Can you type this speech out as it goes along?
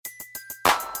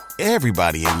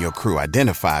Everybody in your crew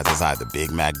identifies as either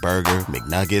Big Mac Burger,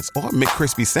 McNuggets, or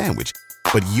McCrispy Sandwich.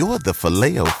 But you're the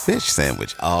Filet-O-Fish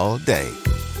Sandwich all day.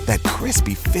 That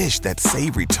crispy fish, that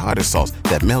savory tartar sauce,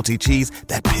 that melty cheese,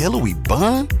 that pillowy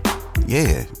bun.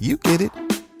 Yeah, you get it.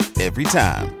 Every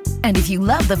time. And if you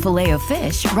love the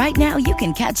Filet-O-Fish, right now you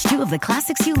can catch two of the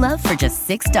classics you love for just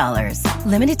 $6.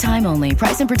 Limited time only.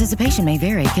 Price and participation may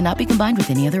vary. Cannot be combined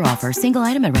with any other offer. Single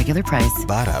item at regular price.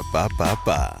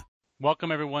 Ba-da-ba-ba-ba.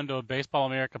 Welcome, everyone, to a Baseball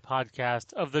America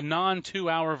podcast of the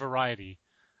non-2-hour variety.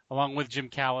 Along with Jim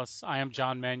Callis, I am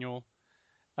John Manuel.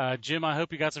 Jim, I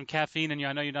hope you got some caffeine in you.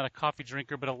 I know you're not a coffee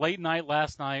drinker, but a late night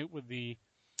last night with the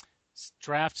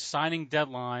draft signing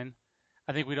deadline.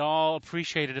 I think we'd all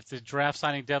appreciate it if the draft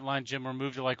signing deadline, Jim, were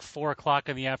moved to like 4 o'clock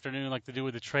in the afternoon like they do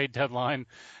with the trade deadline.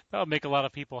 That would make a lot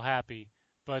of people happy.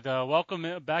 But welcome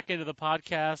back into the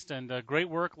podcast, and great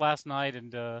work last night.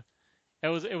 And it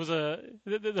was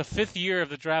the fifth year of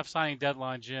the draft signing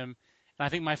deadline, Jim. And I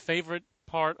think my favorite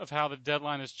part of how the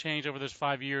deadline has changed over those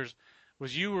 5 years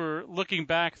was you were looking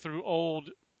back through old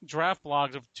draft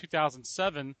blogs of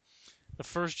 2007, the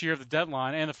first year of the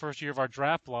deadline and the first year of our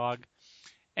draft blog.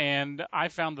 And I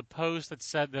found the post that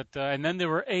said that, and then there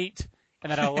were 8,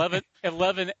 and at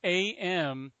 11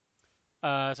 a.m.,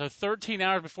 so 13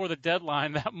 hours before the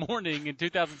deadline that morning in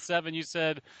 2007, you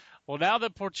said, well, now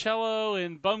that Porcello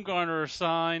and Bumgarner are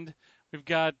signed, we've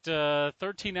got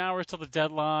 13 hours till the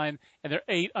deadline, and there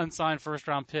are 8 unsigned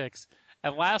first-round picks.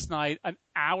 And last night, an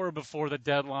hour before the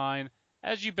deadline,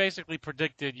 as you basically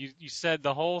predicted, you said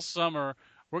the whole summer,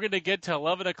 we're going to get to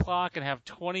 11 o'clock and have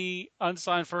 20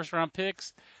 unsigned first-round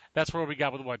picks. That's where we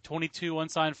got with, 22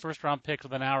 unsigned first-round picks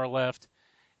with an hour left.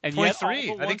 And 23.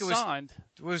 Yet, I think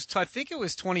it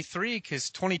was 23 because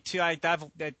 22.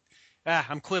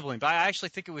 I'm quibbling, but I actually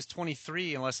think it was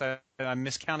 23 unless I'm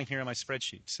miscounting here on my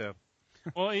spreadsheet. So,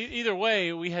 well, either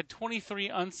way, we had 23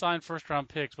 unsigned first-round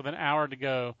picks with an hour to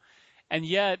go, and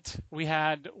yet we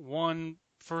had one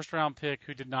first-round pick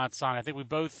who did not sign. I think we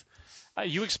both.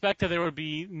 You expected there would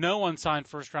be no unsigned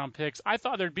first-round picks. I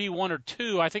thought there'd be 1 or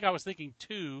 2. I think I was thinking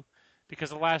 2 because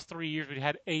the last 3 years we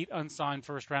had 8 unsigned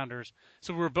first-rounders.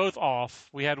 So we were both off.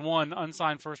 We had one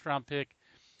unsigned first-round pick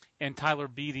and Tyler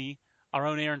Beede. Our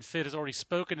own Aaron Fitt has already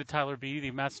spoken to Tyler Beede,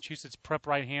 the Massachusetts prep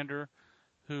right-hander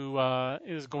who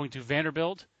is going to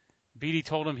Vanderbilt. Beede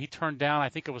told him he turned down, I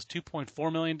think it was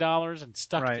 $2.4 million and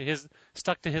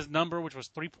stuck to his number, which was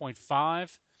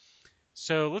 3.5.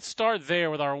 So let's start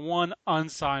there with our one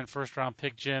unsigned first-round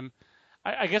pick, Jim.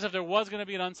 I guess if there was going to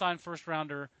be an unsigned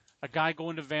first-rounder, a guy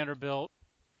going to Vanderbilt,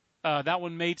 that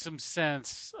one made some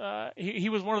sense. He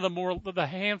was one of the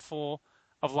handful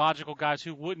of logical guys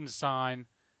who wouldn't sign.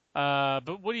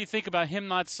 But what do you think about him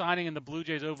not signing and the Blue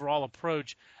Jays' overall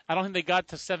approach? I don't think they got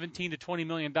to $17 to $20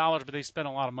 million, but they spent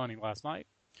a lot of money last night.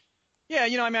 Yeah,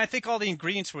 I think all the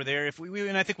ingredients were there.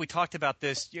 And I think we talked about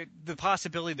this, the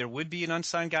possibility there would be an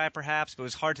unsigned guy perhaps, but it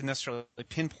was hard to necessarily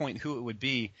pinpoint who it would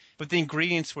be. But the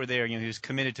ingredients were there. He was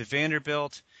committed to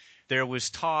Vanderbilt. There was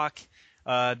talk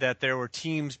that there were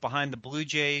teams behind the Blue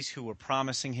Jays who were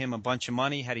promising him a bunch of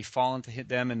money had he fallen to hit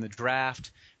them in the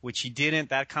draft, which he didn't.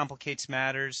 That complicates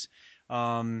matters.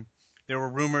 There were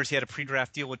rumors he had a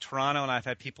pre-draft deal with Toronto, and I've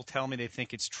had people tell me they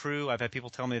think it's true. I've had people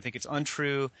tell me they think it's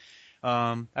untrue.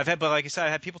 But like I said, I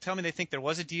had people tell me they think there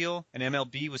was a deal, and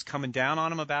MLB was coming down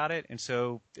on him about it, and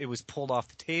so it was pulled off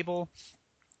the table.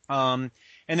 And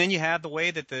then you have the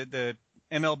way that the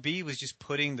MLB was just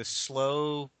putting the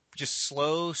slow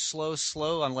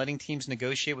on letting teams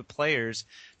negotiate with players,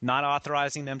 not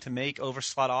authorizing them to make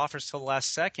overslot offers till the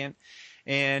last second.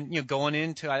 And, going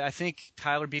into, I think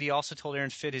Tyler Beede also told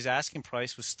Aaron Fitt his asking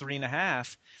price was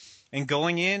 3.5. And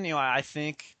going in, I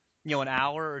think, an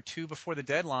hour or two before the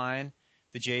deadline,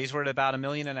 the Jays were at about $1.5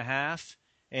 million,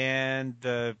 and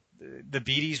the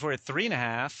Beedes were at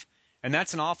 3.5. And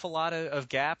that's an awful lot of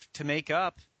gap to make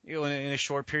up, in a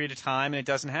short period of time, and it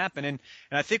doesn't happen. And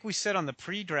I think we said on the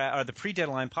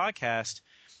pre-deadline podcast,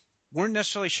 weren't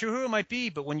necessarily sure who it might be,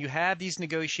 but when you have these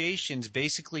negotiations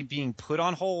basically being put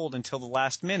on hold until the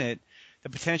last minute, the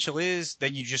potential is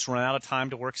that you just run out of time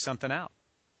to work something out.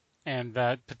 And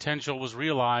that potential was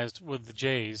realized with the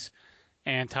Jays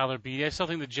and Tyler Beede. I still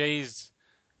think the Jays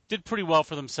did pretty well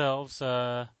for themselves.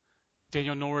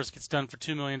 Daniel Norris gets done for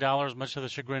 $2 million, much to the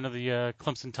chagrin of the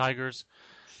Clemson Tigers.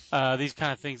 These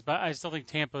kind of things. But I still think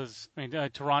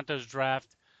Toronto's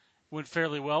draft went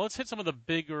fairly well. Let's hit some of the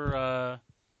bigger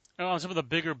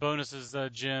bonuses,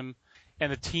 Jim,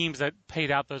 and the teams that paid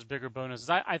out those bigger bonuses.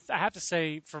 I have to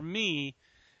say, for me,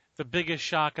 the biggest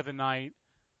shock of the night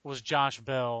was Josh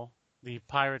Bell, the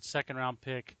Pirates' second-round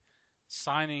pick,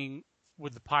 signing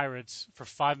with the Pirates for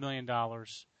 $5 million.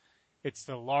 It's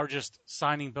the largest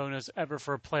signing bonus ever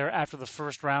for a player after the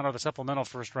first round or the supplemental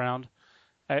first round.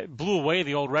 It blew away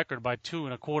the old record by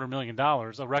 $2.25 million,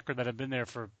 a record that had been there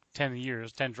for 10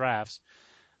 years, 10 drafts.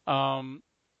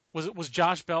 Was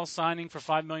Josh Bell signing for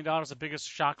 $5 million the biggest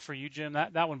shock for you, Jim?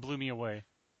 That one blew me away.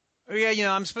 Oh,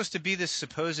 yeah, I'm supposed to be this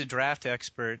supposed draft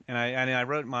expert, and I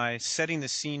wrote my setting the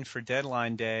scene for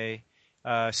deadline day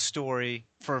story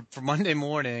for Monday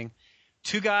morning.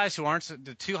 Two guys who aren't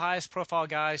the two highest profile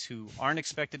guys who aren't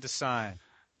expected to sign: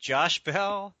 Josh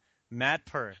Bell, Matt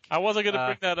Perk. I wasn't going to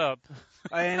bring that up.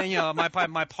 And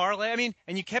my parlay. I mean,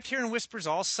 and you kept hearing whispers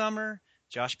all summer.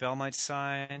 Josh Bell might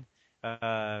sign.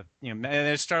 And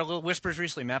there started little whispers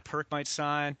recently. Matt Perk might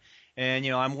sign, and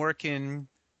I'm working.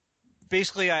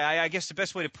 Basically, I guess the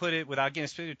best way to put it, without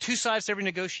getting two sides to every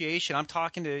negotiation. I'm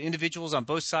talking to individuals on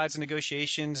both sides of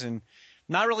negotiations, and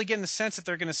not really getting the sense that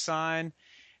they're going to sign.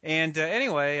 And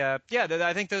I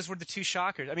think those were the two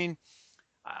shockers. I mean,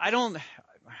 I don't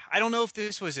know if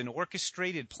this was an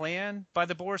orchestrated plan by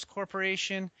the Boras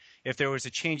Corporation, if there was a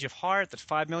change of heart that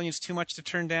 $5 million is too much to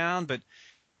turn down. But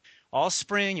all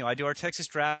spring, I do our Texas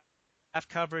draft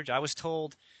coverage. I was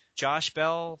told Josh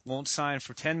Bell won't sign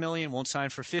for $10 million, won't sign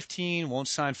for $15, won't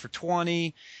sign for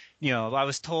 $20. I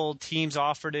was told teams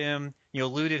offered him,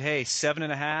 alluded, hey,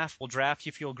 7.5. We'll draft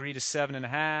you if you'll agree to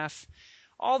 7.5.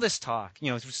 All this talk,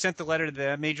 sent the letter to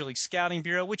the Major League Scouting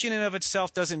Bureau, which in and of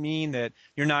itself doesn't mean that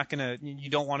you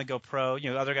don't want to go pro.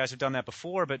 Other guys have done that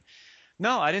before, but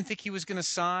no, I didn't think he was going to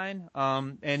sign.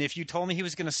 And if you told me he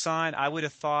was going to sign, I would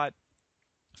have thought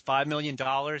 $5 million.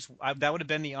 That would have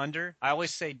been the under. I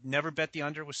always say never bet the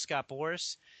under with Scott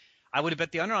Boras. I would have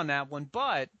bet the under on that one,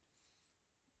 but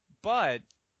I'll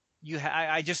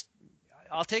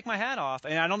take my hat off.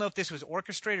 And I don't know if this was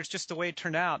orchestrated or it's just the way it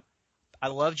turned out. I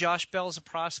love Josh Bell as a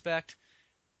prospect.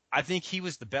 I think he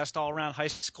was the best all-around high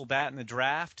school bat in the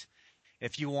draft.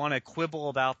 If you want to quibble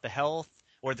about the health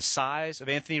or the size of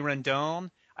Anthony Rendon,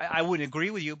 I wouldn't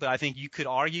agree with you, but I think you could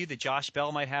argue that Josh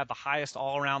Bell might have the highest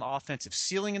all-around offensive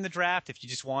ceiling in the draft if you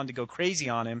just wanted to go crazy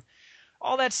on him.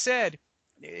 All that said,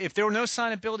 if there were no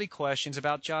signability questions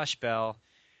about Josh Bell,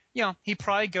 he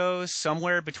probably goes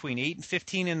somewhere between 8 and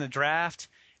 15 in the draft,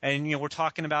 and we're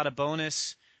talking about a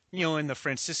bonus in the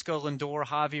Francisco Lindor,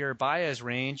 Javier Baez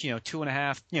range,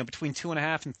 2.5, between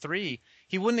 2.5 and 3,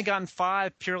 he wouldn't have gotten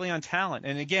 5 purely on talent.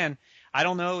 And again, I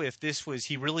don't know if this was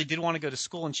he really did want to go to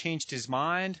school and changed his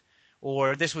mind,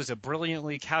 or this was a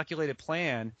brilliantly calculated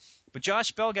plan. But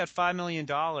Josh Bell got $5 million,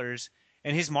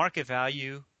 and his market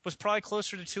value was probably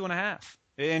closer to 2.5.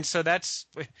 And so that's,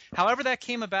 however that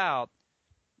came about,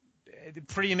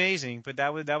 pretty amazing. But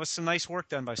that was some nice work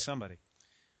done by somebody.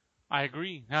 I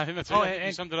agree. I think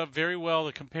you summed it up very well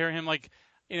to compare him.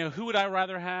 Who would I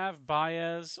rather have,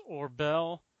 Baez or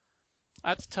Bell?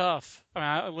 That's tough.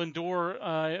 I mean,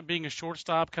 Lindor being a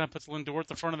shortstop kind of puts Lindor at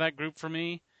the front of that group for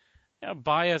me.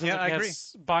 Baez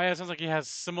sounds like he has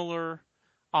similar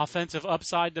offensive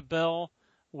upside to Bell,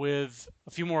 with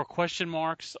a few more question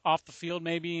marks off the field,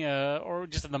 maybe, or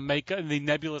just in the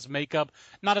nebulous makeup.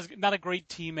 Not a great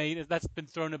teammate. That's been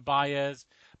thrown at Baez.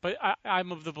 But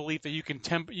I'm of the belief that you can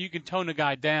tone a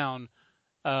guy down.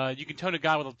 You can tone a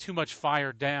guy with too much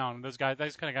fire down. Those kind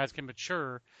of guys can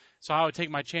mature. So I would take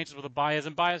my chances with a Baez,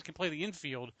 and Baez can play the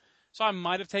infield. So I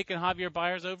might have taken Javier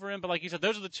Baez over him. But like you said,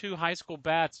 those are the two high school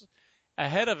bats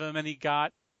ahead of him, and he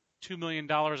got $2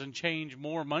 million and change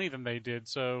more money than they did.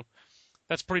 So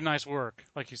that's pretty nice work,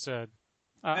 like you said.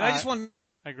 And I just want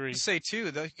I agree. to say,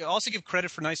 too, also give credit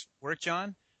for nice work,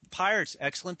 John. Pirates,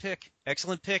 excellent pick.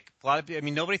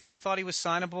 Nobody thought he was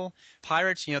signable.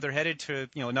 Pirates, they're headed to,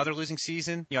 another losing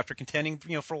season, after contending,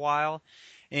 for a while.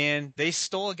 And they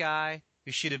stole a guy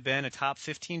who should have been a top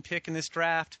 15 pick in this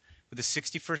draft with the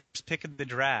 61st pick of the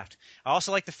draft. I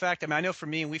also like the fact, I know for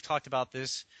me, and we've talked about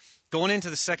this, going into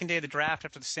the second day of the draft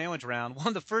after the sandwich round, one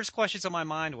of the first questions on my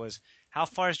mind was, how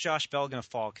far is Josh Bell going to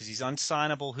fall? Because he's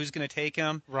unsignable. Who's going to take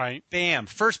him? Right. Bam.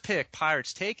 First pick,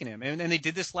 Pirates taking him. And they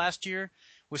did this last year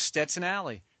with Stetson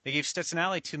Alley. They gave Stetson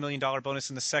Alley a $2 million bonus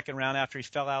in the second round after he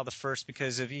fell out of the first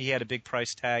because he had a big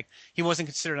price tag. He wasn't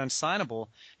considered unsignable.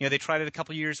 They tried it a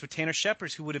couple of years with Tanner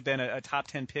Shepard, who would have been a top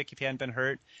 10 pick if he hadn't been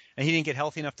hurt, and he didn't get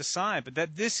healthy enough to sign. But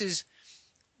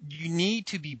you need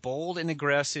to be bold and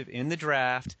aggressive in the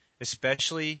draft,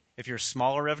 especially if you're a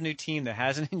smaller revenue team that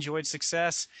hasn't enjoyed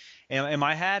success. And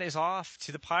my hat is off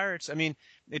to the Pirates. I mean,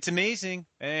 it's amazing.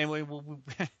 And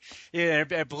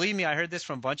believe me, I heard this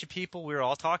from a bunch of people. We were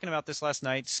all talking about this last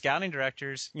night. Scouting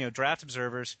directors, draft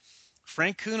observers.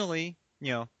 Frank Coonelly,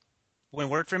 when he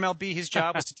worked for MLB, his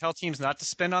job was to tell teams not to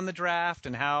spend on the draft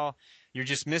and how you're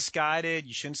just misguided.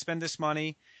 You shouldn't spend this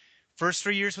money. First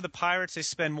 3 years with the Pirates, they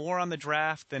spend more on the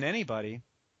draft than anybody.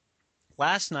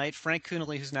 Last night, Frank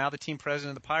Coonelly, who's now the team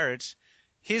president of the Pirates,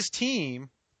 his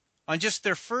team, on just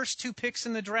their first 2 picks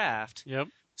in the draft,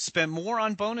 spent more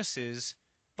on bonuses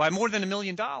by more than $1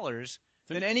 million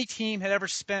than any team had ever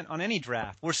spent on any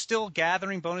draft. We're still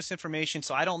gathering bonus information,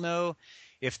 so I don't know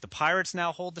if the Pirates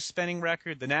now hold the spending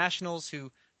record. The Nationals,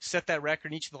 who set that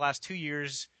record in each of the last 2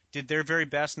 years, did their very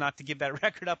best not to give that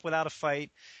record up without a fight.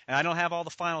 And I don't have all the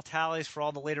final tallies for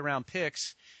all the later round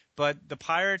picks, but the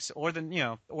Pirates or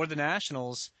the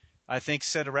Nationals, I think,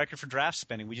 set a record for draft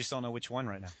spending. We just don't know which one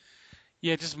right now.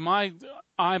 Yeah, just my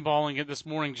eyeballing it this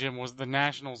morning, Jim, was the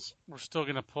Nationals were still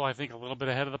going to pull, I think, a little bit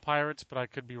ahead of the Pirates, but I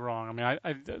could be wrong. I mean,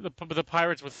 the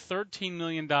Pirates with $13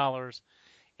 million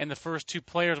and the first 2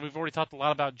 players. We've already talked a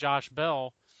lot about Josh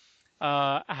Bell.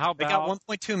 How about they got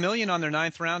 $1.2 million on their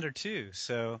 9th rounder too?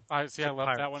 So I left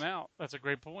Pirates. That one out. That's a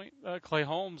great point. Clay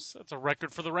Holmes, that's a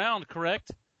record for the round,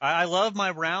 correct? I love my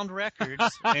round records,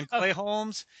 and Clay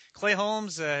Holmes,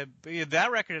 that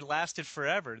record had lasted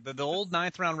forever. The old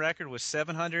 9th round record was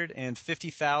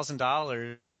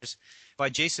 $750,000 by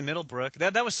Jason Middlebrook.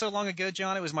 That was so long ago,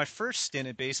 John. It was my first stint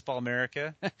at Baseball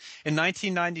America in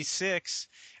 1996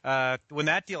 when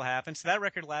that deal happened. So that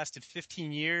record lasted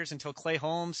 15 years until Clay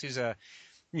Holmes, who's a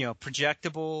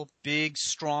projectable, big,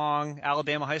 strong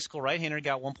Alabama high school right-hander,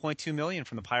 got $1.2 million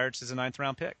from the Pirates as a 9th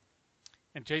round pick.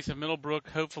 And Jason Middlebrook,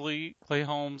 hopefully Clay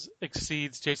Holmes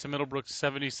exceeds Jason Middlebrook's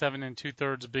 77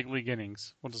 2/3 big league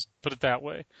innings. We'll just put it that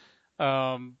way.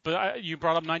 But you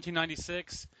brought up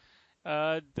 1996.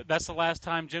 That's the last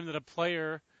time, Jim, that a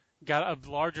player got a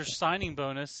larger signing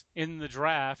bonus in the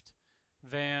draft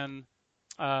than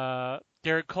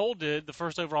Garrett Cole did, the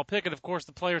first overall pick. And, of course,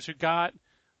 the players who got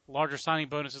larger signing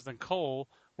bonuses than Cole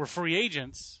were free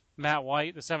agents. Matt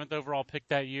White, the 7th overall pick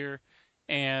that year,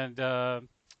 and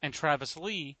Travis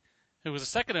Lee, who was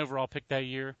the 2nd overall pick that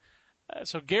year.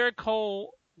 So Garrett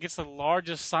Cole gets the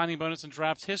largest signing bonus in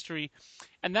draft history,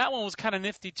 and that one was kind of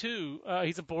nifty too.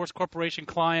 He's a Boras Corporation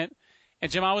client,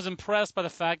 and Jim, I was impressed by the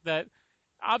fact that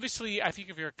obviously I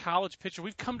think if you're a college pitcher,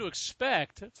 we've come to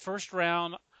expect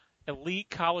first-round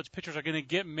elite college pitchers are going to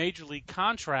get major league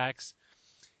contracts,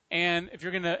 and if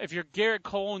you're Garrett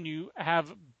Cole and you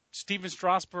have Steven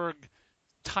Strasburg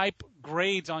type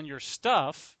grades on your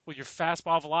stuff with your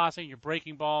fastball velocity, your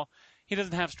breaking ball. He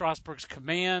doesn't have Strasburg's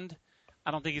command. I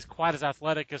don't think he's quite as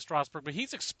athletic as Strasburg, but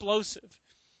he's explosive.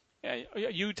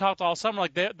 You talked all summer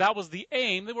like that was the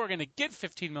aim. They were going to get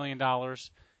 $15 million or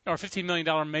 $15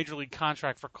 million major league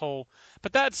contract for Cole,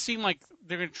 but that seemed like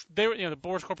the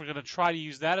Boras Corp are going to try to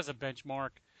use that as a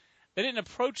benchmark. They didn't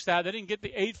approach that. They didn't get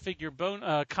the 8-figure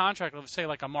contract of, say,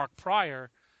 like a Mark Pryor.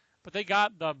 But they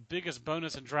got the biggest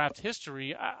bonus in draft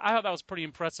history. I thought that was pretty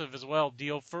impressive as well.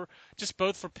 Deal for just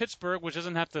both for Pittsburgh, which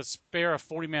doesn't have to spare a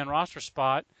 40-man roster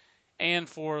spot, and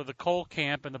for the Cole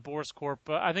camp and the Boras Corp.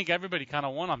 I think everybody kind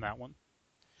of won on that one.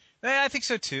 I think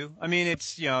so too. I mean,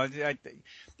 it's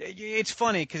it's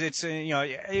funny because it's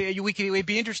it'd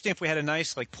be interesting if we had a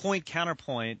nice like point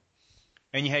counterpoint,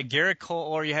 and you had Garrett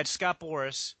Cole or you had Scott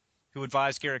Boras, who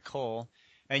advised Garrett Cole.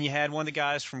 And you had one of the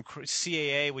guys from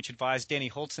CAA, which advised Danny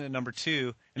Hultzen at number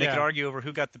 2, and they could argue over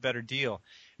who got the better deal.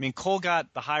 I mean, Cole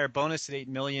got the higher bonus at $8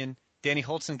 million. Danny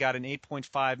Hultzen got an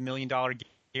 $8.5 million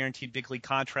guaranteed big league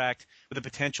contract with the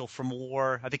potential for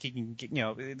more. I think he can get,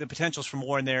 the potential's for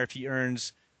more in there if he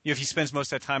earns, if he spends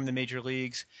most of that time in the major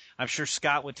leagues. I'm sure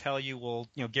Scott would tell you, well,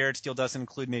 Garrett's deal doesn't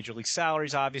include major league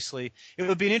salaries, obviously. It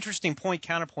would be an interesting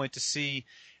counterpoint to see.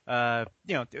 I'm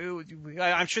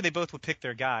sure they both would pick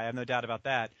their guy. I have no doubt about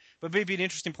that. But maybe an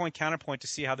interesting counterpoint to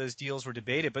see how those deals were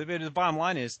debated. But the bottom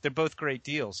line is they're both great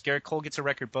deals. Garrett Cole gets a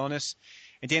record bonus,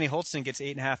 and Danny Hultzen gets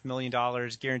 $8.5 million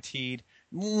guaranteed,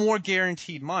 more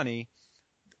guaranteed money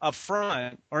up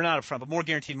front, or not up front, but more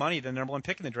guaranteed money than the number 1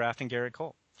 pick in the draft in Garrett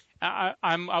Cole. I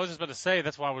was just about to say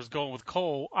that's why I was going with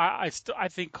Cole. I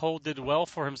think Cole did well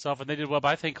for himself, and they did well. But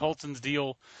I think Hultzen's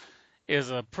deal is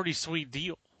a pretty sweet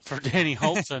deal for Danny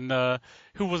Hultzen,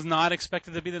 who was not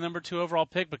expected to be the number 2 overall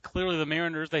pick, but clearly the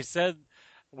Mariners, they said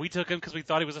we took him because we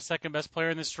thought he was the 2nd best player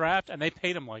in this draft, and they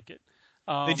paid him like it.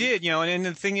 They did, and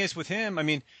the thing is with him, I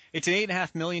mean, it's an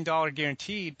 $8.5 million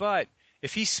guaranteed, but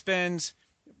if he spends,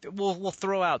 we'll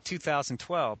throw out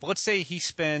 2012, but let's say he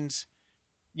spends,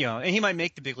 and he might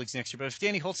make the big leagues next year, but if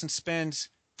Danny Hultzen spends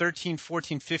 13,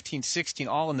 14, 15, 16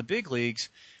 all in the big leagues,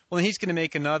 well, then he's going to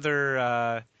make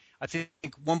another I think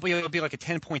it'll be like a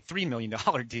 $10.3 million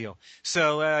deal.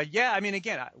 So, I mean,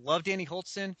 again, I love Danny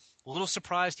Hultzen. A little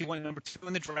surprised he went number 2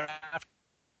 in the draft.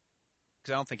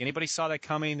 because I don't think anybody saw that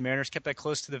coming. The Mariners kept that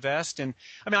close to the vest. And,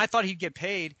 I mean, I thought he'd get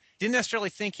paid. Didn't necessarily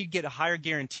think he'd get a higher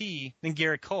guarantee than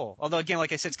Garrett Cole. Although, again,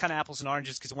 like I said, it's kind of apples and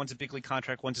oranges because one's a big league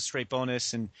contract, one's a straight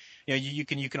bonus. And, you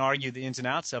can argue the ins and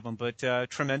outs of them. But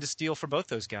tremendous deal for both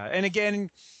those guys. And, again,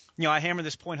 I hammer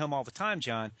this point home all the time,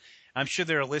 John. I'm sure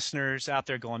there are listeners out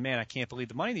there going, man, I can't believe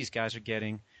the money these guys are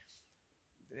getting.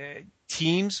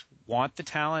 Teams want the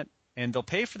talent, and they'll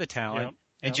pay for the talent. Yep.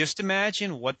 And just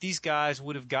imagine what these guys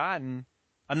would have gotten.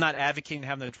 I'm not advocating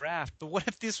having the draft, but what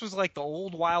if this was like the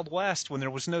old Wild West when there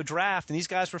was no draft and these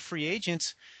guys were free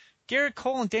agents? Garrett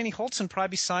Cole and Danny Holtzen probably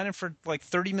be signing for like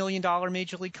 $30 million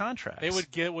major league contracts. They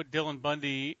would get what Dylan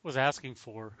Bundy was asking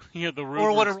for. The rumors.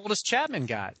 Or what Aroldis Chapman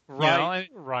got. Right,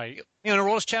 right.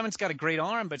 Aroldis Chapman's got a great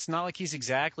arm, but it's not like he's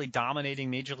exactly dominating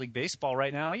Major League Baseball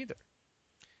right now either.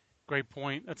 Great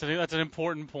point. That's an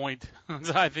important point.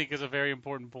 I think is a very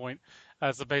important point.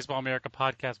 It's the Baseball America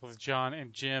podcast with John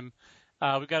and Jim.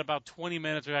 We've got about 20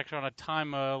 minutes. We're actually on a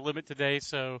time limit today,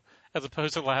 so as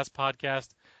opposed to the last podcast.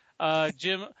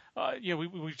 Jim,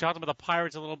 we talked about the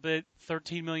Pirates a little bit.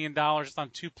 $13 million just on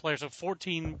two players, so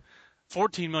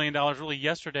 $14 million really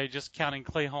yesterday, just counting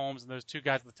Clay Holmes and those two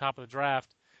guys at the top of the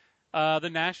draft. The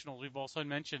Nationals, we've also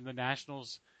mentioned the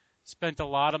Nationals spent a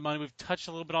lot of money. We've touched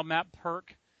a little bit on Matt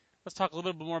Perk. Let's talk a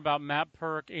little bit more about Matt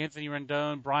Perk, Anthony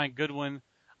Rendon, Brian Goodwin.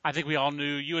 I think we all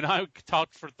knew, you and I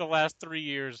talked for the last 3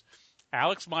 years,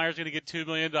 Alex Meyer's going to get $2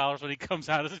 million when he comes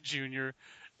out as a junior.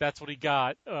 That's what he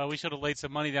got. We should have laid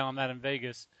some money down on that in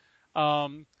Vegas.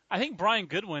 I think Brian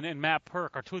Goodwin and Matt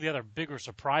Perk are two of the other bigger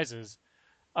surprises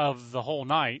of the whole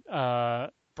night.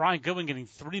 Brian Goodwin getting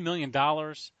 $3 million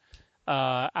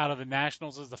out of the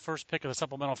Nationals as the first pick of the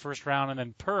supplemental first round, and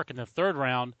then Perk in the third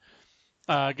round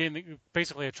getting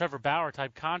basically a Trevor Bauer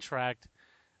type contract.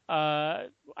 I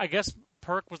guess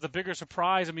Perk was the bigger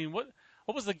surprise. I mean, what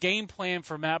was the game plan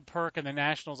for Matt Perk and the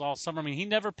Nationals all summer? I mean, he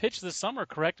never pitched this summer,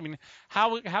 correct? I mean,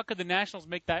 how could the Nationals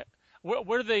make that?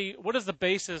 What is the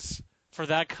basis for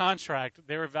that contract?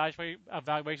 Their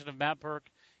evaluation of Matt Perk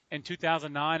in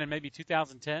 2009 and maybe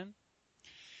 2010.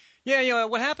 Yeah,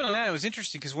 what happened on that, it was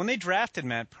interesting because when they drafted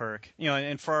Matt Perk,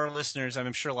 and for our listeners,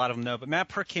 I'm sure a lot of them know, but Matt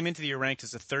Perk came into the year ranked as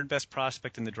the third best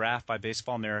prospect in the draft by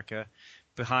Baseball America,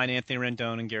 behind Anthony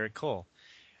Rendon and Garrett Cole.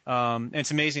 And it's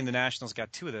amazing the Nationals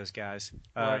got two of those guys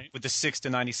with the 6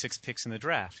 to 96 picks in the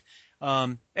draft.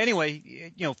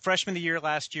 Anyway, freshman of the year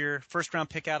last year, first round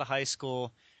pick out of high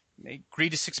school, agreed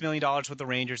to $6 million with the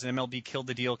Rangers, and MLB killed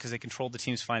the deal because they controlled the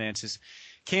team's finances.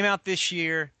 Came out this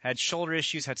year, had shoulder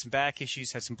issues, had some back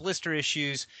issues, had some blister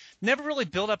issues. Never really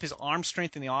built up his arm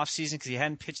strength in the offseason because he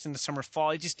hadn't pitched in the summer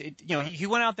fall. He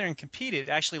went out there and competed,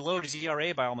 actually lowered his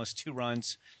ERA by almost 2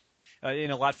 runs in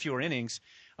a lot fewer innings.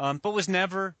 But was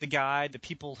never the guy that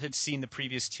people had seen the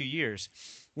previous 2 years.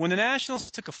 When the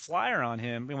Nationals took a flyer on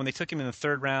him, when they took him in the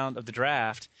third round of the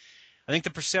draft, I think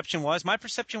my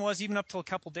perception was even up till a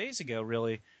couple days ago,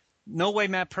 really, no way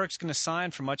Matt Perk's going to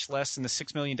sign for much less than the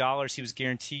 $6 million he was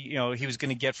guaranteed, he was going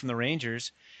to get from the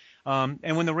Rangers. And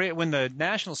when the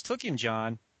Nationals took him,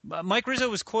 John, Mike Rizzo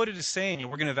was quoted as saying,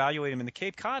 we're going to evaluate him in the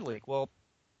Cape Cod League. Well,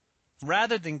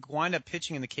 rather than wind up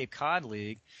pitching in the Cape Cod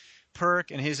League,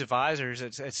 Perk and his advisors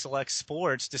at Select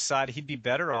Sports decided he'd be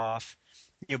better off,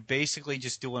 basically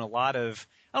just doing a lot of,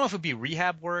 I don't know if it would be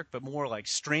rehab work, but more like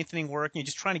strengthening work,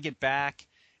 just trying to get back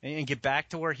and get back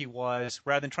to where he was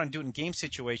rather than trying to do it in game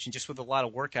situation, just with a lot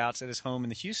of workouts at his home in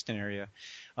the Houston area.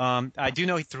 I do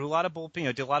know he threw a lot of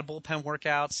bullpen, did a lot of bullpen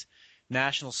workouts.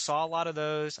 Nationals saw a lot of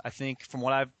those. I think from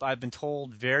what I've been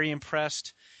told, very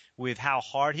impressed with how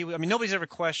hard he was. I mean, nobody's ever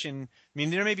questioned. I mean,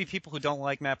 there may be people who don't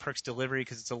like Matt Perk's delivery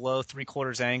because it's a low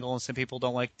 3/4 angle, and some people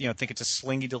don't like, think it's a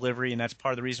slingy delivery, and that's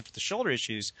part of the reason for the shoulder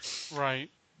issues. Right.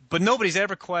 But nobody's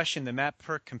ever questioned that Matt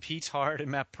Perk competes hard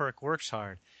and Matt Perk works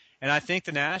hard. And I think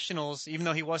the Nationals, even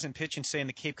though he wasn't pitching, say, in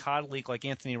the Cape Cod League like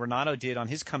Anthony Renato did on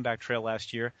his comeback trail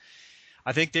last year,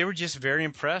 I think they were just very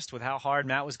impressed with how hard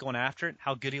Matt was going after it,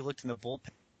 how good he looked in the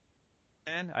bullpen.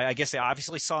 I guess they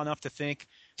obviously saw enough to think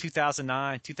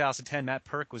 2009, 2010, Matt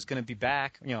Perk was going to be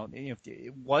back,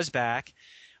 was back.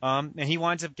 And he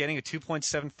winds up getting a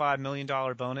 $2.75 million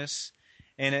bonus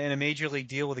and a major league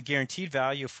deal with a guaranteed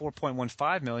value of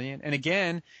 $4.15 million. And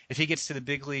again, if he gets to the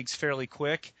big leagues fairly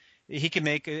quick, he can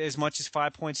make as much as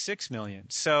 $5.6 million.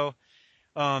 So,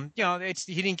 he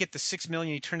didn't get the $6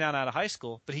 million he turned down out of high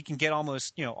school, but he can get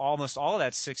almost all of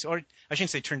that or I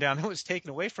shouldn't say turned down, it was taken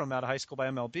away from him out of high school by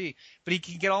MLB, but he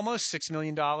can get almost $6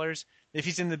 million if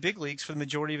he's in the big leagues for the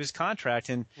majority of his contract.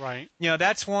 And, right.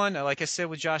 That's one, like I said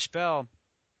with Josh Bell,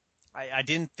 I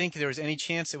didn't think there was any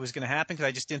chance it was going to happen because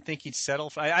I just didn't think he'd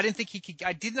settle. I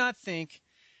did not think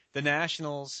the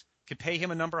Nationals could pay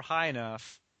him a number high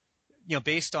enough,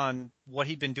 based on what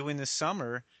he'd been doing this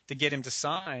summer to get him to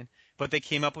sign. But they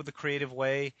came up with a creative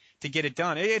way to get it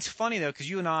done. It's funny, though, because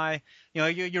you and I,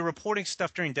 you're reporting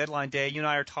stuff during deadline day. You and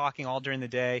I are talking all during the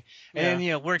day. And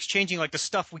then, we're exchanging, like, the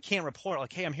stuff we can't report.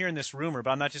 Like, hey, I'm hearing this rumor, but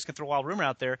I'm not just going to throw a wild rumor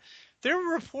out there. There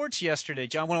were reports yesterday,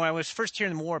 John, when I was first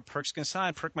hearing more, Perk's going to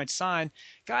sign, Perk might sign.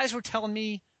 Guys were telling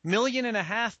me $1.5 million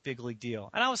big league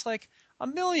deal. And I was like,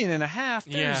 $1.5 million?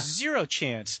 There's zero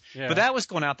chance. Yeah. But that was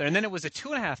going out there. And then it was a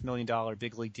 $2.5 million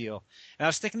big league deal. And I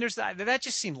was thinking, that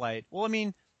just seemed light. Well, I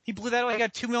mean, he blew that away. He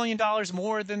got $2 million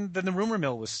more than the rumor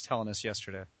mill was telling us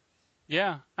yesterday.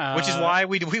 Yeah. Which is why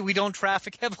we don't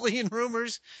traffic heavily in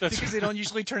rumors, because they don't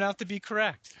usually turn out to be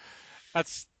correct.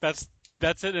 That's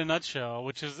it in a nutshell,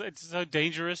 it's so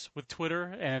dangerous with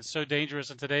Twitter, and it's so dangerous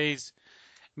in today's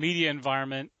media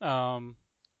environment.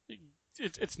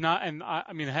 It's not, and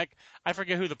I mean, heck, I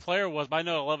forget who the player was, but I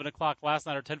know at 11 o'clock last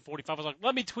night or 10:45, I was like,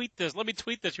 let me tweet this.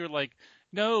 You were like,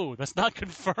 no, that's not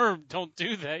confirmed. Don't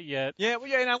do that yet. Yeah,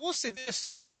 and I will say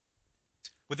this,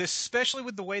 especially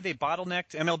with the way they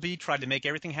bottlenecked, MLB tried to make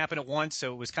everything happen at once,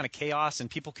 so it was kind of chaos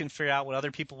and people couldn't figure out what other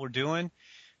people were doing.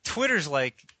 Twitter's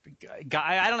like,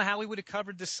 I don't know how we would have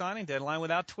covered this signing deadline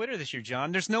without Twitter this year,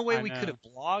 John. There's no way we could have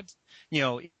blogged,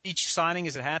 each signing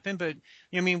as it happened. But,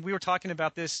 I mean, we were talking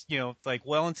about this, like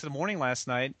well into the morning last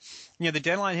night. The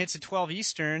deadline hits at 12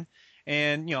 Eastern,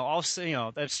 and,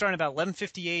 also, that's starting about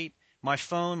 11:58. My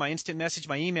phone, my instant message,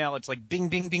 my email, it's like bing,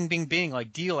 bing, bing, bing, bing,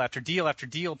 like deal after deal after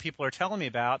deal people are telling me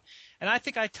about. And I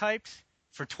think I typed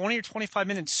for 20 or 25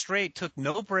 minutes straight, took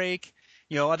no break.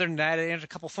 Other than that, I answered a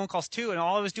couple phone calls too, and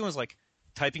all I was doing was like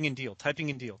typing in deal.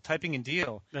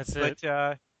 That's it.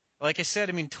 But like I said,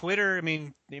 I mean, Twitter,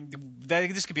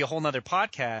 this could be a whole nother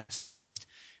podcast.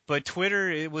 But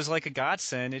Twitter, it was like a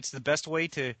godsend. It's the best way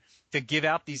to give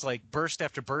out these like burst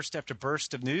after burst after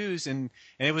burst of news, and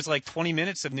it was like 20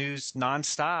 minutes of news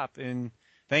nonstop. And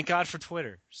thank God for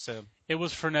Twitter. So it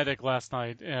was frenetic last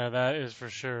night. Yeah, that is for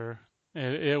sure.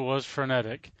 It was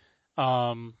frenetic.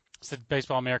 It's the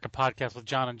Baseball America podcast with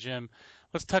John and Jim.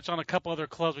 Let's touch on a couple other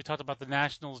clubs. We talked about the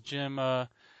Nationals, Jim. What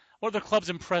other clubs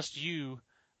impressed you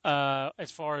as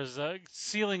far as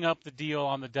sealing up the deal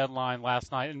on the deadline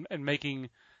last night and making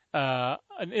an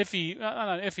iffy,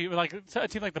 not iffy, like a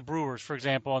team like the Brewers, for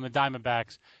example, and the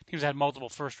Diamondbacks, teams that had multiple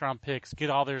first-round picks,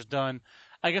 get all theirs done.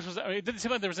 I guess it didn't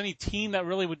seem like there was any team that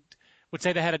really would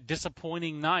say they had a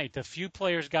disappointing night. A few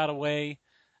players got away.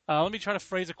 Let me try to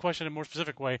phrase a question in a more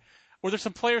specific way. Were there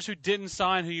some players who didn't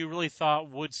sign who you really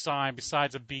thought would sign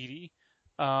besides a Beatty?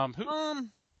 Yeah,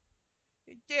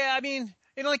 I mean,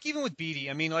 like even with Beatty,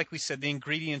 I mean, like we said, the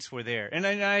ingredients were there, and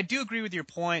I do agree with your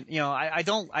point. I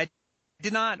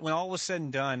did not, when all was said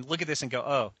and done, look at this and go,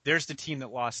 oh, there's the team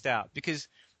that lost out, because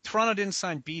Toronto didn't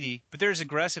sign Beatty, but they're as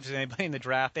aggressive as anybody in the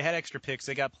draft. They had extra picks.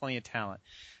 They got plenty of talent.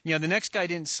 The next guy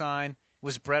didn't sign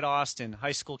was Brett Austin,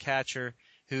 high school catcher,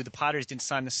 who the Padres didn't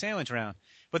sign in the Sandwich round.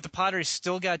 But the Padres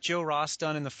still got Joe Ross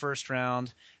done in the first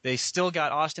round. They still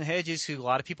got Austin Hedges, who a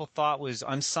lot of people thought was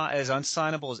as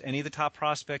unsignable as any of the top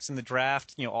prospects in the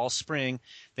draft, all spring.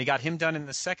 They got him done in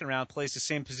the second round, plays the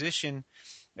same position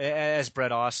as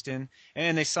Brett Austin.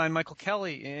 And they signed Michael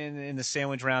Kelly in the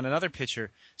Sandwich round, another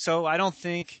pitcher. So I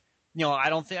think,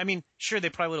 sure, they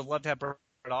probably would have loved to have Brett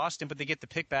Austin, but they get the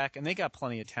pick back, and they got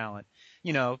plenty of talent.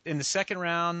 In the second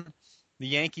round, the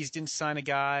Yankees didn't sign a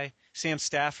guy, Sam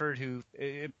Stafford, who,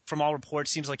 from all reports,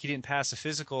 seems like he didn't pass a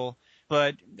physical.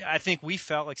 But I think we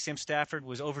felt like Sam Stafford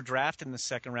was overdrafted in the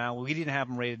second round. We didn't have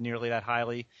him rated nearly that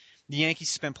highly. The Yankees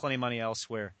spent plenty of money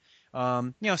elsewhere.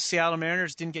 Seattle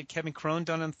Mariners didn't get Kevin Cron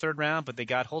done in the third round, but they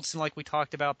got Holtzman like we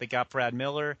talked about. They got Brad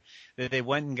Miller. They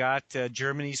went and got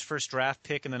Germany's first draft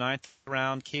pick in the ninth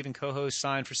round. Kevin Coho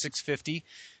signed for $650.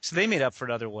 So they made up for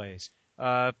it other ways.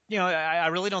 I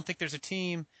really don't think there's a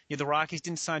team. The Rockies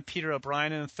didn't sign Peter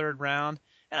O'Brien in the third round,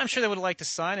 and I'm sure they would have liked to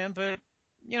sign him, but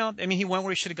he went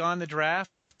where he should have gone in the draft.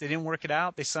 They didn't work it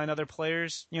out. They signed other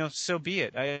players. So be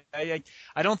it.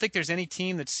 I don't think there's any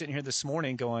team that's sitting here this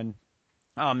morning going,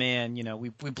 oh man,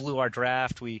 we blew our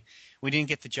draft. We didn't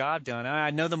get the job done. I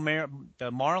know the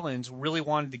Marlins really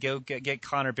wanted to go get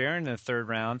Connor Barron in the third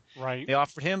round. Right. They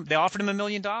offered him $1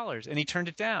 million, and he turned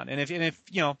it down. And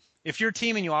if you're a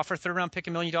team and you offer a third round pick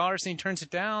 $1 million and he turns it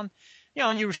down,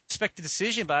 and you respect the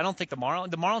decision, but I don't think the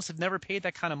Marlins have never paid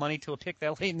that kind of money to a pick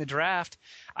that late in the draft.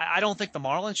 I don't think the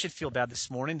Marlins should feel bad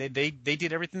this morning. They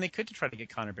did everything they could to try to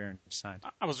get Connor Barron signed.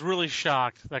 I was really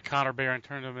shocked that Connor Barron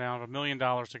turned him down $1 million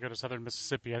to go to Southern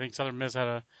Mississippi. I think Southern Miss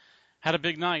had a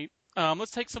big night.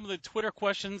 Let's take some of the Twitter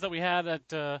questions that we had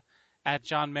at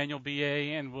John Manuel BA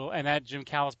and at Jim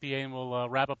Callis BA, and we'll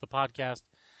wrap up the podcast.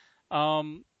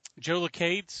 Joe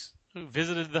Lacates, who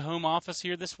visited the home office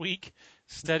here this week,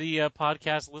 steady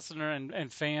podcast listener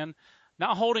and fan,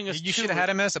 not holding us. You should have had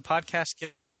him as a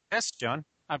podcast guest, John.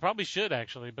 I probably should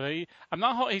actually, but I'm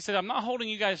not. He said I'm not holding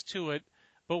you guys to it.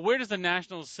 But where does the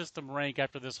national system rank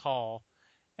after this haul?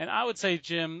 And I would say,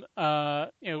 Jim,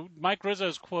 Mike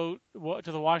Rizzo's quote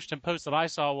to the Washington Post that I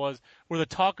saw was, "We're the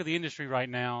talk of the industry right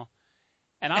now."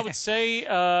 And I would say,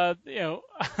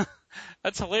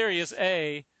 that's hilarious.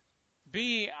 A,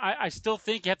 B, I still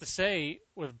think you have to say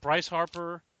with Bryce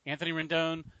Harper, Anthony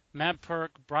Rendon, Matt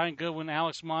Perk, Brian Goodwin,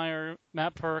 Alex Meyer,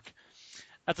 Matt Perk.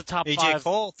 That's the top AJ five.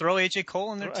 Cole, throw AJ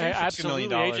Cole in there too. Absolutely, $2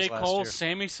 million AJ last Cole, year.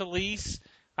 Sammy Solis.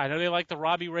 I know they like the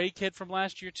Robbie Ray kid from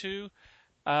last year too.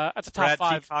 That's a top Brad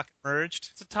five. Peacock merged.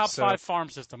 It's a top five farm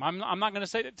system. I'm not going to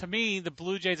say that. To me, the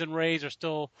Blue Jays and Rays are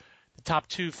still the top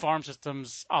two farm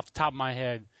systems off the top of my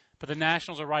head. But the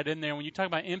Nationals are right in there. When you talk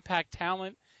about impact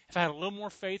talent, if I had a little more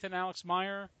faith in Alex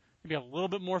Meyer, maybe a little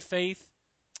bit more faith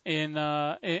in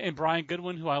Brian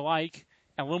Goodwin, who I like,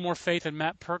 and a little more faith in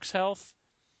Matt Perk's health,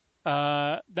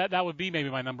 that would be maybe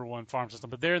my number one farm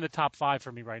system. But they're in the top five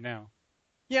for me right now.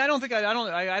 Yeah, I don't think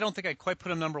I'd quite put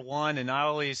him number one. And I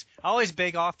always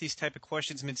beg off these type of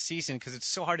questions mid-season because it's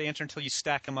so hard to answer until you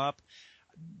stack them up.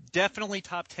 Definitely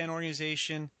top 10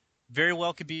 organization. Very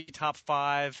well could be top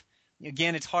 5.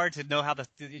 Again, it's hard to know how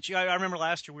I remember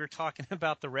last year we were talking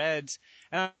about the Reds,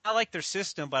 and I like their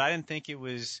system, but I didn't think it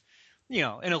was,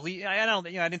 an elite. I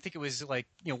didn't think it was like,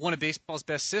 one of baseball's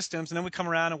best systems. And then we come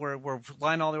around and we're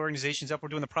lining all the organizations up. We're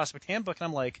doing the prospect handbook, and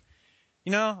I'm like,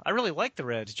 I really like the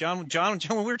Reds. John, when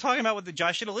we were talking about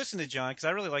I should have listened to John because I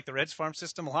really like the Reds farm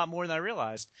system a lot more than I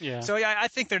realized. Yeah. So yeah, I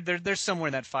think they're somewhere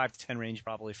in that 5 to 10 range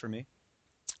probably for me.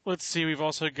 Let's see. We've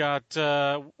also got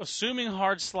assuming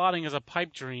hard slotting is a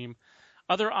pipe dream.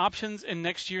 Other options in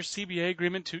next year's CBA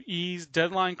agreement to ease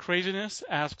deadline craziness?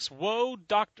 Asks, whoa,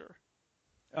 doctor.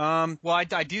 Well,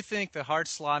 I do think that hard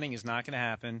slotting is not going to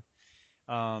happen.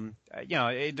 What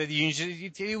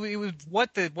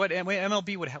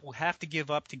MLB would have to give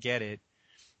up to get it,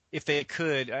 if they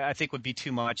could, I think would be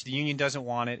too much. The union doesn't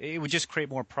want it. It would just create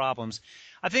more problems.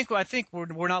 I think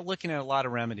we're not looking at a lot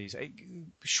of remedies.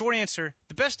 Short answer: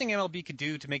 the best thing MLB could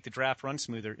do to make the draft run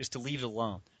smoother is to leave it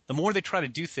alone. The more they try to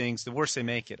do things, the worse they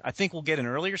make it. I think we'll get an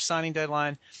earlier signing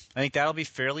deadline. I think that'll be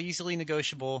fairly easily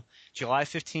negotiable. July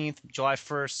 15th, July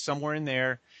 1st, somewhere in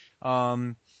there.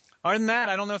 Other than that,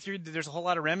 I don't know if there's a whole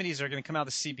lot of remedies that are going to come out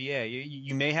of the CBA.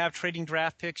 You may have trading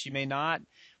draft picks, you may not,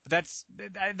 but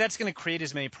that's going to create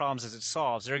as many problems as it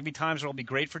solves. There are going to be times where it'll be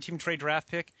great for a team to trade draft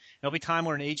pick. There'll be time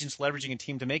where an agent's leveraging a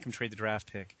team to make them trade the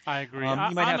draft pick. I agree.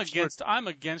 I'm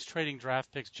against trading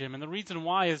draft picks, Jim, and the reason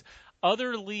why is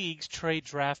other leagues trade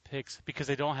draft picks because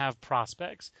they don't have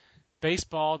prospects.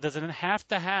 Baseball doesn't have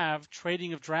to have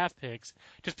trading of draft picks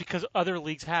just because other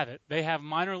leagues have it. They have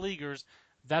minor leaguers.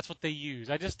 That's what they use.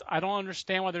 I don't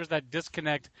understand why there's that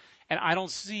disconnect, and I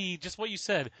don't see just what you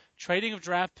said. Trading of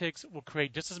draft picks will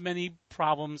create just as many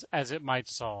problems as it might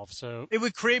solve. So it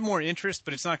would create more interest,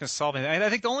 but it's not going to solve anything. I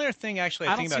think the only other thing actually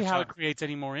I don't see how it creates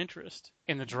any more interest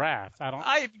in the draft.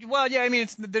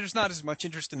 There's not as much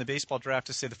interest in the baseball draft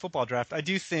as say the football draft. I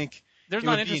do think there's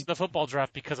not interest in the football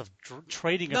draft because of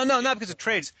trading. No, not because of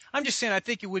trades. I'm just saying I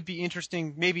think it would be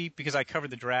interesting, maybe because I covered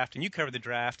the draft and you covered the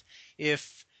draft,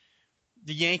 if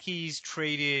the Yankees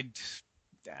traded,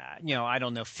 I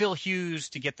don't know, Phil Hughes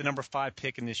to get the number 5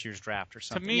 pick in this year's draft or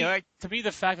something. To me,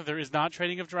 the fact that there is not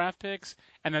trading of draft picks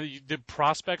and that the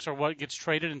prospects are what gets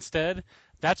traded instead,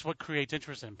 that's what creates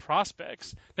interest in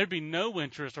prospects. There'd be no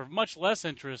interest or much less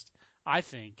interest, I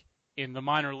think, in the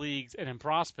minor leagues and in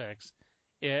prospects,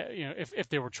 if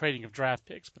they were trading of draft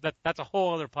picks. But that's a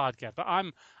whole other podcast. But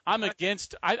I'm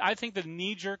against. I think the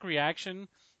knee-jerk reaction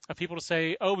of people to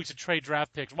say, "Oh, we should trade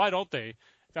draft picks." Why don't they?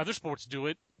 If other sports do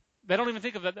it. They don't even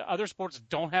think of that. Other sports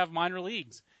don't have minor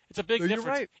leagues. It's a big difference.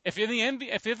 Right. If in the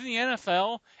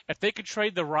NFL, if they could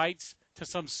trade the rights to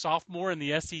some sophomore in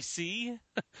the SEC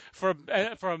for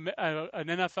an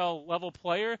NFL level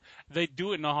player, they'd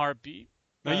do it in a heartbeat.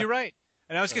 No, you're right.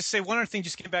 And I was going to say one other thing,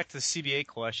 just getting back to the CBA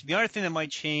question. The other thing that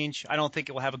might change, I don't think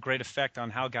it will have a great effect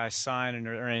on how guys sign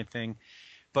or anything.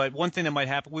 But one thing that might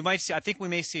happen, we may see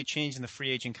a change in the free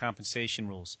agent compensation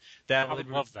rules. That would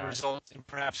result in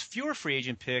perhaps fewer free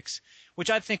agent picks, which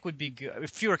I think would be good.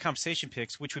 Fewer compensation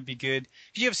picks, which would be good.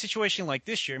 If you have a situation like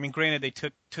this year, I mean, granted they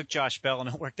took Josh Bell and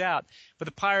it worked out, but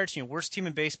the Pirates, worst team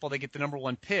in baseball, they get the number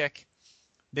 1 pick.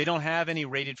 They don't have any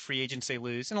rated free agents they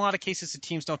lose. In a lot of cases, the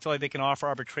teams don't feel like they can offer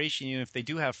arbitration even if they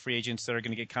do have free agents that are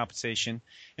going to get compensation,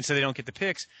 and so they don't get the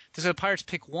picks. So the Pirates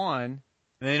pick 1.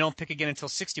 and they don't pick again until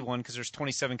 61 because there's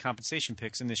 27 compensation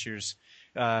picks in this year's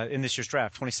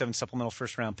draft, 27 supplemental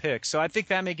first-round picks. So I think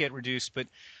that may get reduced, but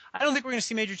I don't think we're going to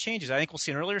see major changes. I think we'll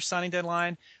see an earlier signing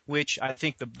deadline, which I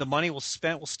think the money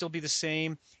spent will still be the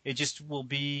same. It just will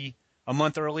be a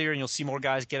month earlier, and you'll see more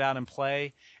guys get out and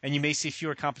play, and you may see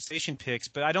fewer compensation picks.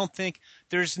 But I don't think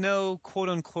there's no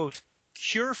quote-unquote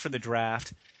cure for the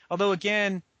draft, although,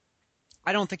 again,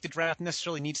 I don't think the draft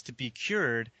necessarily needs to be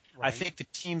cured. Right. I think the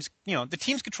teams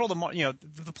control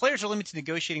the players are limited to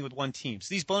negotiating with one team. So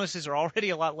these bonuses are already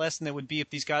a lot less than they would be if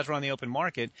these guys were on the open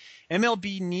market.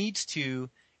 MLB needs to,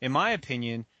 in my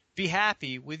opinion, be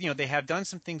happy with, they have done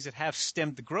some things that have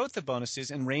stemmed the growth of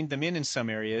bonuses and reined them in some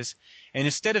areas. And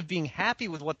instead of being happy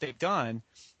with what they've done,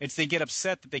 they get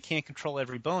upset that they can't control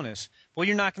every bonus. Well,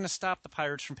 you're not going to stop the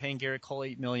Pirates from paying Garrett Cole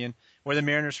 $8 million, or the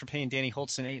Mariners from paying Danny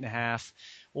Holtzman $8.5 million,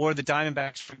 or the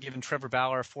Diamondbacks for giving Trevor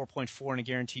Bauer $4.4 in a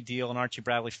guaranteed deal and Archie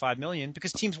Bradley $5 million,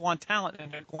 because teams want talent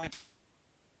and they're going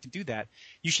to do that.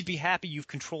 You should be happy you've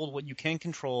controlled what you can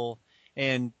control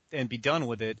and be done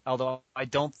with it, although I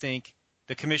don't think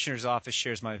the commissioner's office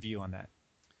shares my view on that.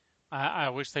 I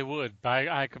wish they would, but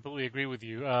I completely agree with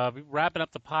you. Wrapping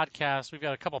up the podcast, we've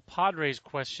got a couple Padres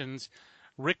questions.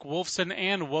 Rick Wolfson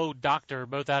and Woe Doctor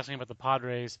both asking about the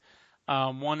Padres.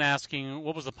 One asking,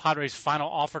 what was the Padres' final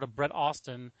offer to Brett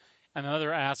Austin? And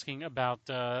another asking about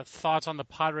thoughts on the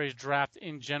Padres draft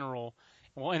in general.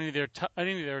 Will any of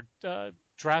their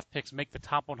draft picks make the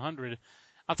top 100?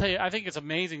 I'll tell you, I think it's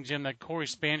amazing, Jim, that Corey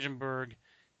Spangenberg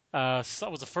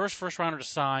was the first rounder to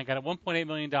sign, got a $1.8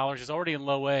 million, is already in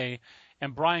low A,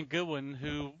 and Brian Goodwin,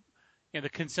 who, the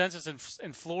consensus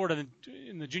in Florida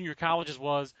in the junior colleges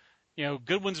was,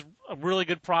 Goodwin's a really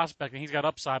good prospect and he's got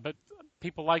upside, but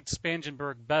people liked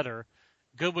Spangenberg better.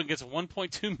 Goodwin gets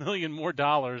 $1.2 million more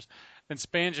dollars than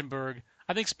Spangenberg.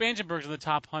 I think Spangenberg's in the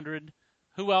top 100.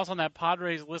 Who else on that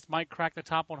Padres list might crack the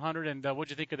top 100? And what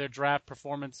do you think of their draft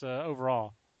performance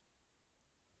overall?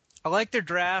 I like their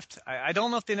draft. I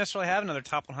don't know if they necessarily have another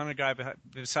top 100 guy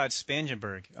besides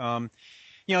Spangenberg.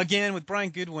 Again, with Brian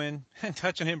Goodwin,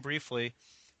 touch on him briefly,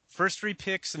 first three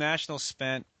picks the Nationals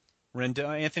spent,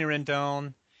 Anthony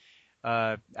Rendon,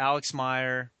 Alex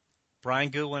Meyer, Brian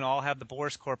Goodwin all have the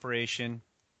Boras Corporation.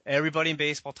 Everybody in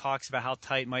baseball talks about how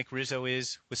tight Mike Rizzo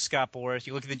is with Scott Boras.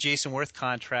 You look at the Jason Worth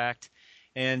contract,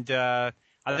 and I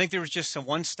think there was just some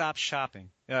one-stop shopping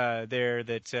there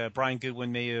that Brian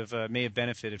Goodwin may have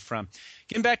benefited from.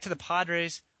 Getting back to the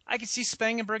Padres, I could see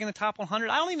Spangenberg in the top 100.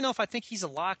 I don't even know if I think he's a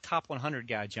lock top 100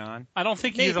 guy, John. I don't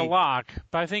think he's a lock,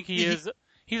 but I think he is.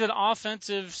 He's an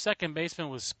offensive second baseman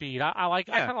with speed. I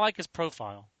kind of like his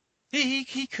profile.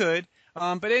 He could.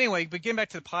 But getting back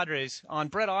to the Padres, on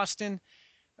Brett Austin,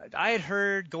 I had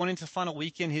heard going into the final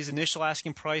weekend his initial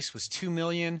asking price was $2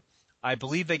 million. I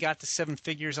believe they got to seven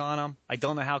figures on him. I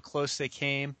don't know how close they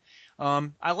came.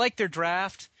 I like their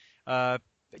draft.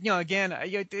 Again,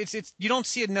 you don't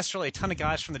see necessarily a ton of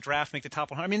guys from the draft make the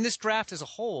top 100. I mean, this draft as a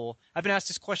whole, I've been asked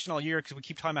this question all year because we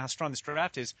keep talking about how strong this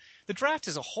draft is. The draft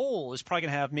as a whole is probably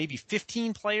going to have maybe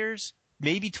 15 players,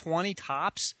 maybe 20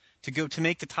 tops to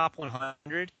make the top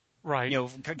 100. Right.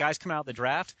 Guys come out of the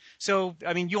draft. So,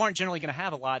 I mean, you aren't generally going to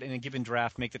have a lot in a given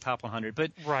draft make the top 100.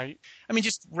 But, right. I mean,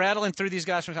 just rattling through these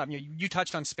guys from the top. You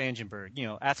touched on Spangenberg.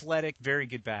 Athletic, very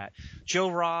good bat.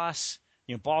 Joe Ross,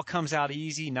 ball comes out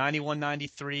easy, 91,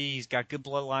 93. He's got good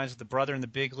bloodlines with the brother in the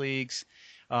big leagues.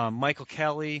 Michael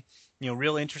Kelly,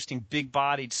 real interesting,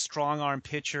 big-bodied, strong-arm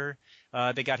pitcher.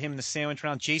 They got him in the sandwich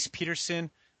round. Jace Peterson,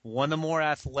 one of the more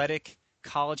athletic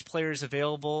college players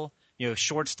available.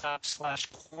 Shortstop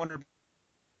 / cornerback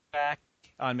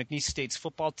on McNeese State's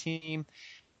football team.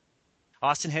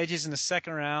 Austin Hedges in the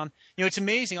second round. It's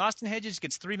amazing. Austin Hedges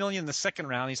gets $3 million in the second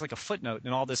round. He's like a footnote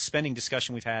in all this spending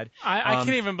discussion we've had. I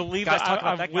can't even believe that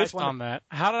I've whiffed on that.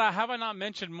 Have I not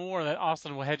mentioned more that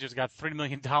Austin Hedges got $3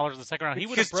 million in the second round? He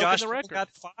would have broken the record.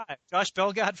 Josh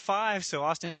Bell got 5, so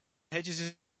Austin Hedges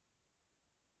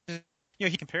is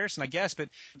he comparison, I guess, but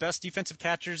best defensive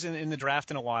catchers in the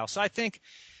draft in a while. So I think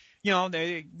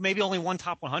they maybe only one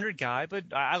top 100 guy, but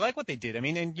I like what they did. I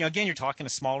mean, and again, you're talking a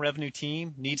small revenue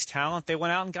team, needs talent. They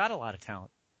went out and got a lot of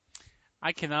talent.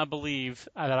 I cannot believe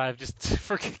that I've just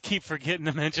keep forgetting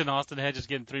to mention Austin Hedges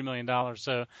getting $3 million.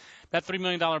 So that $3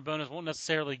 million bonus won't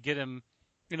necessarily get him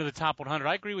into the top 100.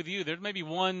 I agree with you. There's maybe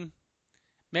one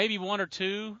or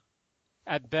two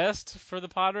at best for the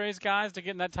Padres guys to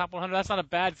get in that top 100. That's not a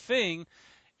bad thing.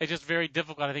 It's just very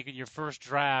difficult, I think, in your first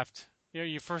draft.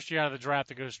 Your first year out of the draft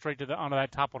to go straight onto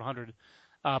that top 100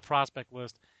 prospect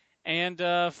list. And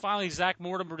finally, Zach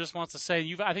Mortimer just wants to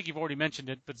say, I think you've already mentioned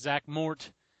it, but Zach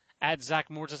Mort at Zach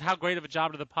Moore, just how great of a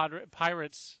job did the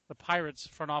Pirates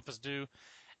front office do.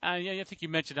 Yeah, I think you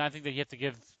mentioned, I think that you have to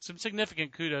give some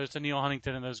significant kudos to Neil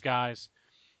Huntington and those guys,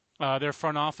 their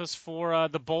front office, for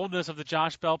the boldness of the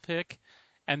Josh Bell pick,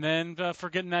 and then for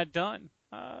getting that done.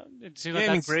 It seems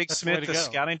like Greg Smith, the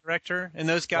scouting director, and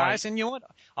those guys. Right. And you know what?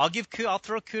 I'll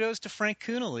throw kudos to Frank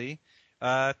Coonelly.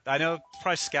 I know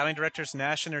probably scouting directors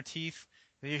gnashing their teeth.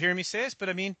 You hear me say this, but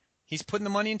I mean, he's putting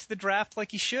the money into the draft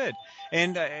like he should.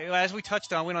 And as we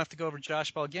touched on, we don't have to go over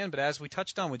Josh Bell again, but as we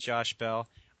touched on with Josh Bell,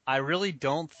 I really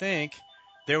don't think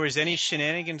there was any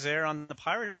shenanigans there on the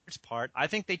Pirates' part. I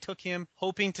think they took him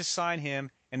hoping to sign him,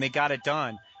 and they got it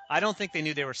done. I don't think they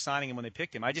knew they were signing him when they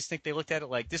picked him. I just think they looked at it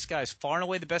like, this guy's far and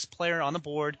away the best player on the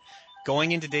board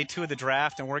going into day 2 of the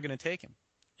draft, and we're going to take him.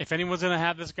 If anyone's going to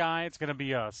have this guy, it's going to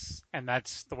be us. And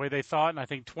that's the way they thought. And I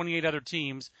think 28 other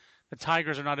teams, the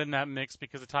Tigers are not in that mix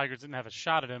because the Tigers didn't have a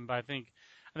shot at him. But I think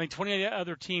 28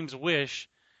 other teams wish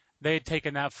they had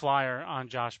taken that flyer on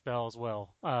Josh Bell as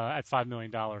well at $5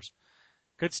 million.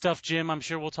 Good stuff, Jim. I'm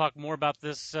sure we'll talk more about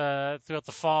this throughout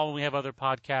the fall when we have other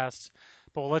podcasts.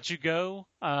 But we'll let you go.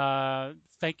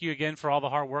 Thank you again for all the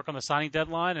hard work on the signing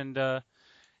deadline. And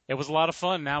it was a lot of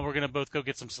fun. Now we're going to both go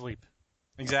get some sleep.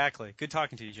 Exactly. Good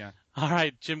talking to you, John. All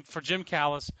right, Jim. For Jim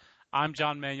Callis, I'm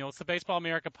John Manuel. It's the Baseball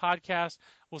America podcast.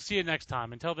 We'll see you next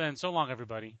time. Until then, so long,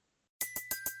 everybody.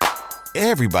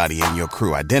 Everybody in your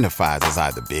crew identifies as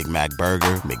either Big Mac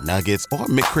Burger, McNuggets, or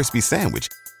McCrispy Sandwich.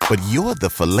 But you're the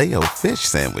Filet-O-Fish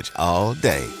Sandwich all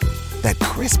day. That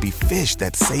crispy fish,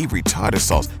 that savory tartar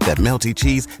sauce, that melty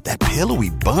cheese, that pillowy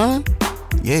bun.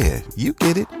 Yeah, you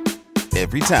get it.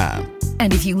 Every time.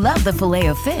 And if you love the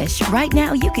Filet-O-Fish, right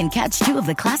now you can catch 2 of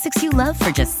the classics you love for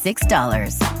just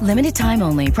 $6. Limited time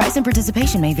only. Price and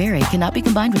participation may vary. Cannot be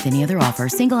combined with any other offer.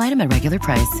 Single item at regular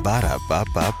price.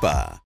 Ba-da-ba-ba-ba.